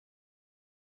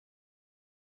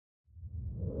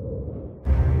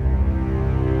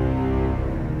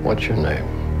What's your name?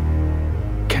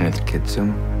 Kenneth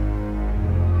Kitsum.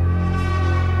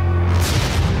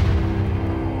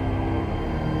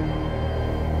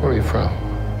 Where are you from?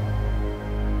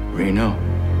 Reno.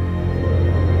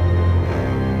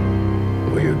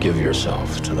 Will you give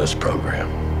yourself to this program?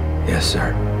 Yes,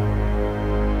 sir.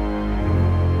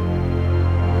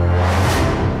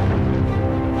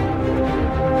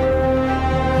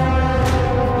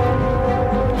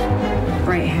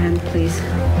 Right hand, please.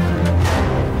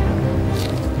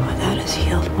 Oh, that is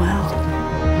healed well.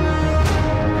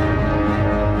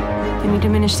 Any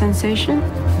diminished sensation?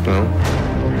 No.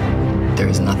 There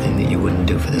is nothing that you wouldn't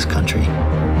do for this country. You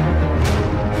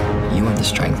have the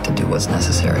strength to do what's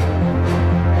necessary.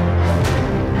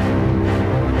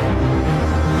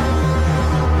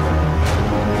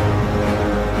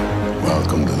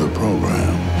 Welcome to the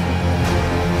program.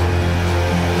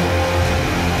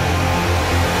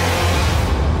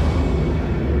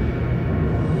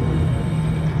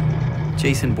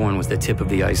 Jason Bourne was the tip of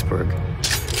the iceberg.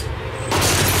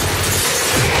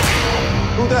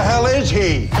 Who the hell is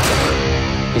he?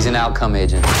 He's an outcome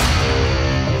agent.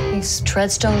 He's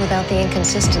Treadstone without the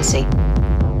inconsistency.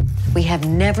 We have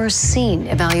never seen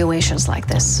evaluations like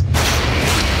this.